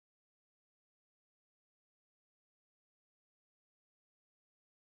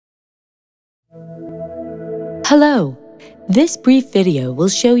Hello! This brief video will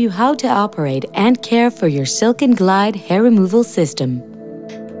show you how to operate and care for your Silk & Glide hair removal system.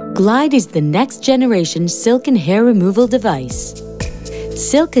 Glide is the next generation silk and hair removal device.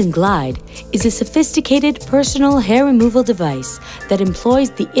 Silk & Glide is a sophisticated personal hair removal device that employs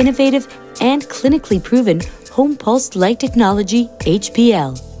the innovative and clinically proven home pulsed light technology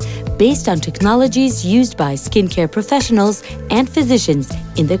HPL, based on technologies used by skincare professionals and physicians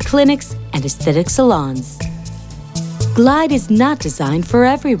in their clinics and aesthetic salons. Glide is not designed for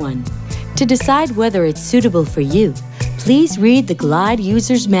everyone. To decide whether it's suitable for you, please read the Glide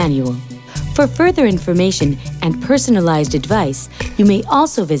User's Manual. For further information and personalized advice, you may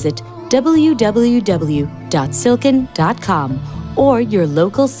also visit www.silken.com or your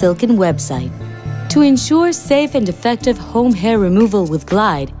local Silken website. To ensure safe and effective home hair removal with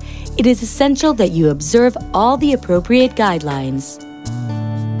Glide, it is essential that you observe all the appropriate guidelines.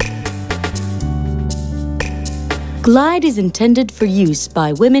 Glide is intended for use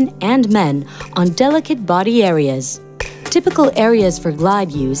by women and men on delicate body areas. Typical areas for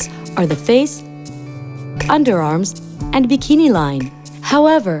Glide use are the face, underarms, and bikini line.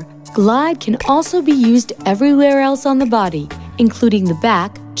 However, Glide can also be used everywhere else on the body, including the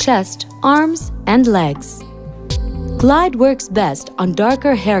back, chest, arms, and legs. Glide works best on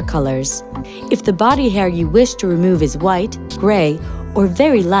darker hair colors. If the body hair you wish to remove is white, gray, or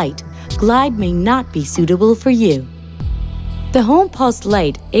very light, Glide may not be suitable for you. The Home Pulse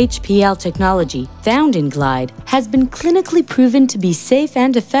Light HPL technology found in Glide has been clinically proven to be safe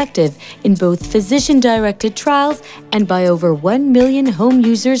and effective in both physician-directed trials and by over 1 million home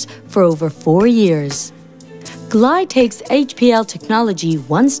users for over 4 years. Glide takes HPL technology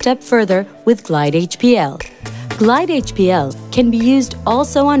one step further with Glide HPL. Glide HPL can be used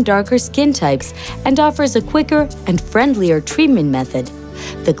also on darker skin types and offers a quicker and friendlier treatment method,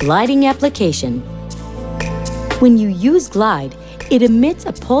 the gliding application. When you use Glide, it emits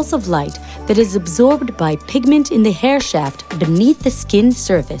a pulse of light that is absorbed by pigment in the hair shaft beneath the skin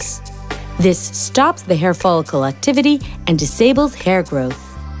surface. This stops the hair follicle activity and disables hair growth.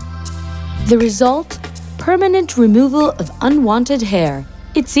 The result? Permanent removal of unwanted hair.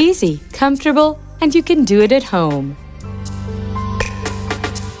 It's easy, comfortable, and you can do it at home.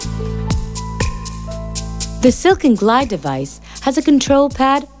 The Silk & Glide device has a control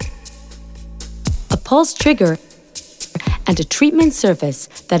pad, a pulse trigger, and a treatment surface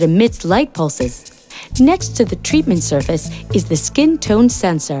that emits light pulses. Next to the treatment surface is the skin tone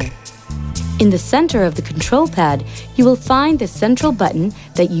sensor. In the center of the control pad, you will find the central button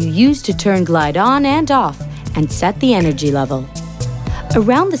that you use to turn Glide on and off and set the energy level.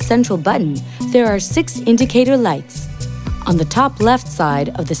 Around the central button, there are 6 indicator lights. On the top left side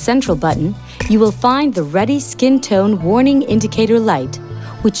of the central button, you will find the Ready Skin Tone Warning Indicator light,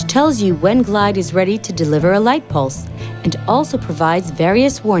 which tells you when Glide is ready to deliver a light pulse and also provides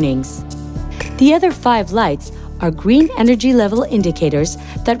various warnings. The other 5 lights are green energy level indicators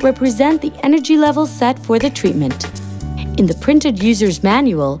that represent the energy level set for the treatment. In the printed user's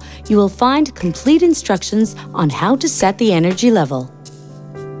manual, you will find complete instructions on how to set the energy level.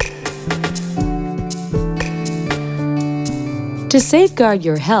 To safeguard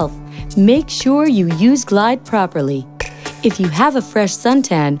your health, make sure you use Glide properly. If you have a fresh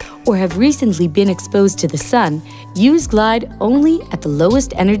suntan or have recently been exposed to the sun, use Glide only at the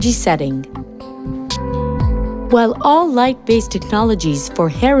lowest energy setting. While all light-based technologies for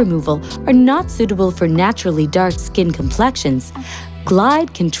hair removal are not suitable for naturally dark skin complexions,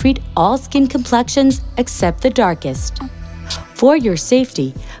 Glide can treat all skin complexions except the darkest. For your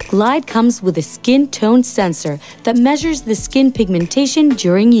safety, Glide comes with a skin tone sensor that measures the skin pigmentation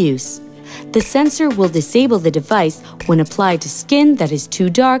during use. The sensor will disable the device when applied to skin that is too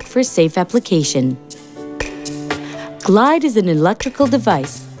dark for safe application. Glide is an electrical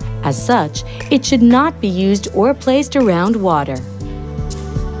device. As such, it should not be used or placed around water.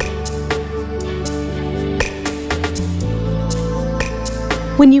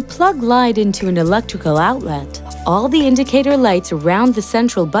 When you plug Glide into an electrical outlet, all the indicator lights around the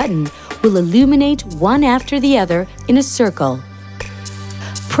central button will illuminate one after the other in a circle.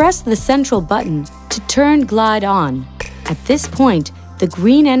 Press the central button to turn Glide on. At this point, the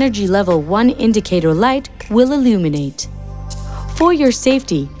green energy level 1 indicator light will illuminate. For your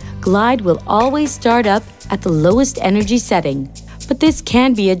safety, Glide will always start up at the lowest energy setting, but this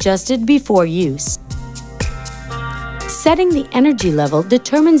can be adjusted before use. Setting the energy level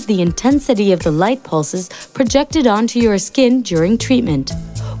determines the intensity of the light pulses projected onto your skin during treatment.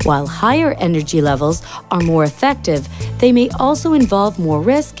 While higher energy levels are more effective, they may also involve more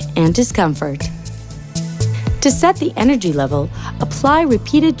risk and discomfort. To set the energy level, apply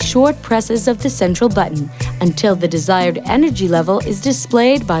repeated short presses of the central button until the desired energy level is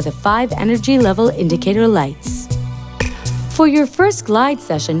displayed by the 5 energy level indicator lights. For your first glide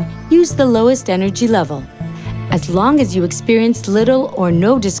session, use the lowest energy level. As long as you experience little or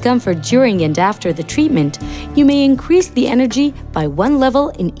no discomfort during and after the treatment, you may increase the energy by 1 level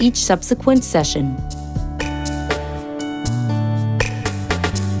in each subsequent session.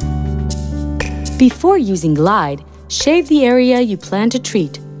 Before using Glide, shave the area you plan to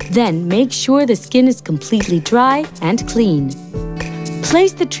treat. Then make sure the skin is completely dry and clean.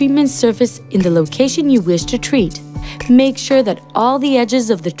 Place the treatment surface in the location you wish to treat. Make sure that all the edges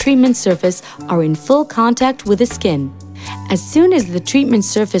of the treatment surface are in full contact with the skin. As soon as the treatment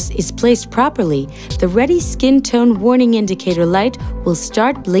surface is placed properly, the ready skin tone warning indicator light will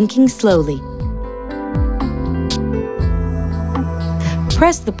start blinking slowly.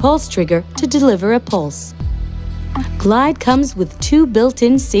 Press the pulse trigger to deliver a pulse. Glide comes with 2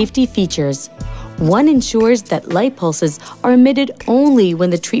 built-in safety features. One ensures that light pulses are emitted only when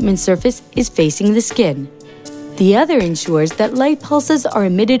the treatment surface is facing the skin. The other ensures that light pulses are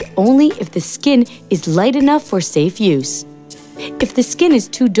emitted only if the skin is light enough for safe use. If the skin is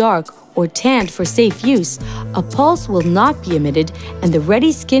too dark or tanned for safe use, a pulse will not be emitted and the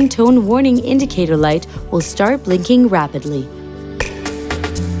ready skin tone warning indicator light will start blinking rapidly.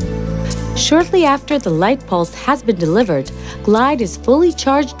 Shortly after the light pulse has been delivered, Glide is fully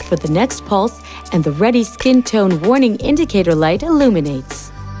charged for the next pulse and the ready skin tone warning indicator light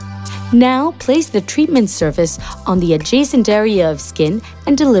illuminates. Now place the treatment surface on the adjacent area of skin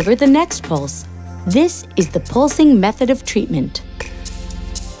and deliver the next pulse. This is the pulsing method of treatment.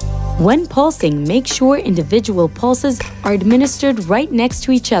 When pulsing, make sure individual pulses are administered right next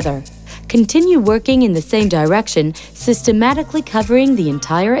to each other. Continue working in the same direction, systematically covering the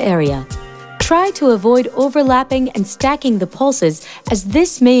entire area. Try to avoid overlapping and stacking the pulses, as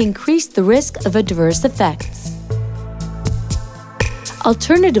this may increase the risk of adverse effects.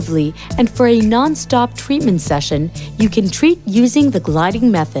 Alternatively, and for a non-stop treatment session, you can treat using the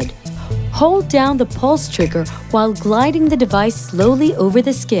gliding method. Hold down the pulse trigger while gliding the device slowly over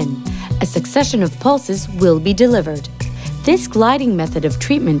the skin. A succession of pulses will be delivered. This gliding method of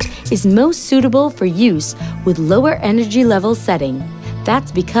treatment is most suitable for use with lower energy level setting.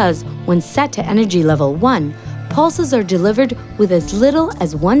 That's because when set to energy level 1, pulses are delivered with as little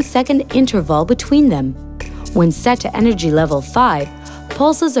as 1 second interval between them. When set to energy level 5,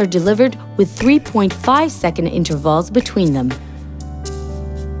 pulses are delivered with 3.5 second intervals between them.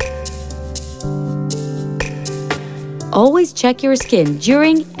 Always check your skin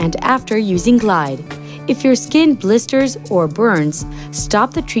during and after using Glide. If your skin blisters or burns,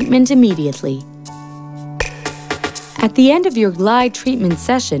 stop the treatment immediately. At the end of your Glide treatment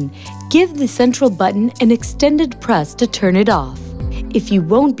session, give the central button an extended press to turn it off. If you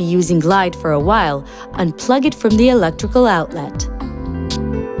won't be using Glide for a while, unplug it from the electrical outlet.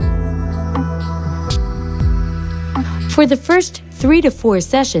 For the first 3 to 4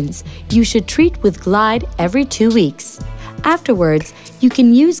 sessions, you should treat with Glide every 2 weeks. Afterwards, you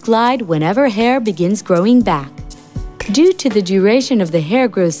can use Glide whenever hair begins growing back. Due to the duration of the hair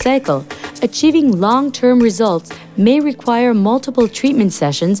growth cycle, achieving long-term results may require multiple treatment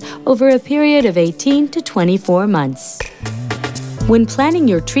sessions over a period of 18 to 24 months. When planning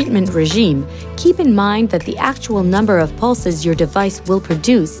your treatment regime, keep in mind that the actual number of pulses your device will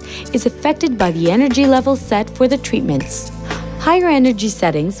produce is affected by the energy level set for the treatments. Higher energy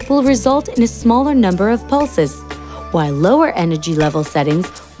settings will result in a smaller number of pulses, while lower energy level settings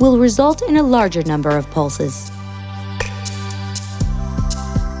will result in a larger number of pulses.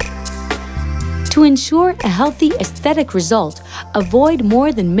 To ensure a healthy aesthetic result, avoid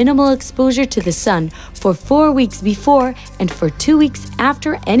more than minimal exposure to the sun for 4 weeks before and for 2 weeks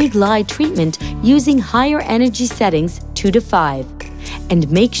after any Glide treatment using higher energy settings 2 to 5. And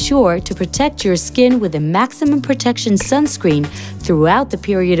make sure to protect your skin with a maximum protection sunscreen throughout the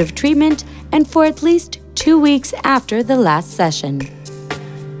period of treatment and for at least 2 weeks after the last session.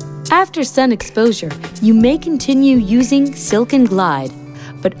 After sun exposure, you may continue using Silk and Glide,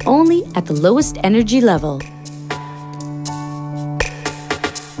 but only at the lowest energy level.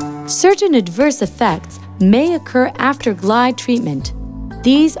 Certain adverse effects may occur after Glide treatment.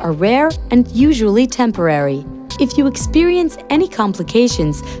 These are rare and usually temporary. If you experience any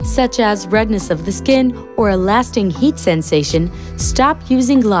complications, such as redness of the skin or a lasting heat sensation, stop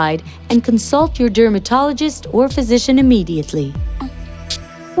using Glide and consult your dermatologist or physician immediately.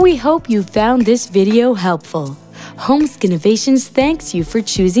 We hope you found this video helpful. Home Skin Innovations thanks you for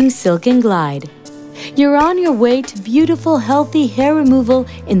choosing Silk and Glide. You're on your way to beautiful, healthy hair removal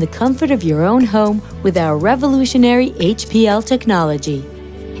in the comfort of your own home with our revolutionary HPL technology.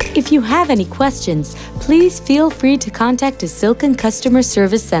 If you have any questions, please feel free to contact a Silken Customer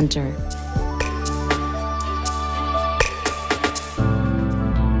Service Center.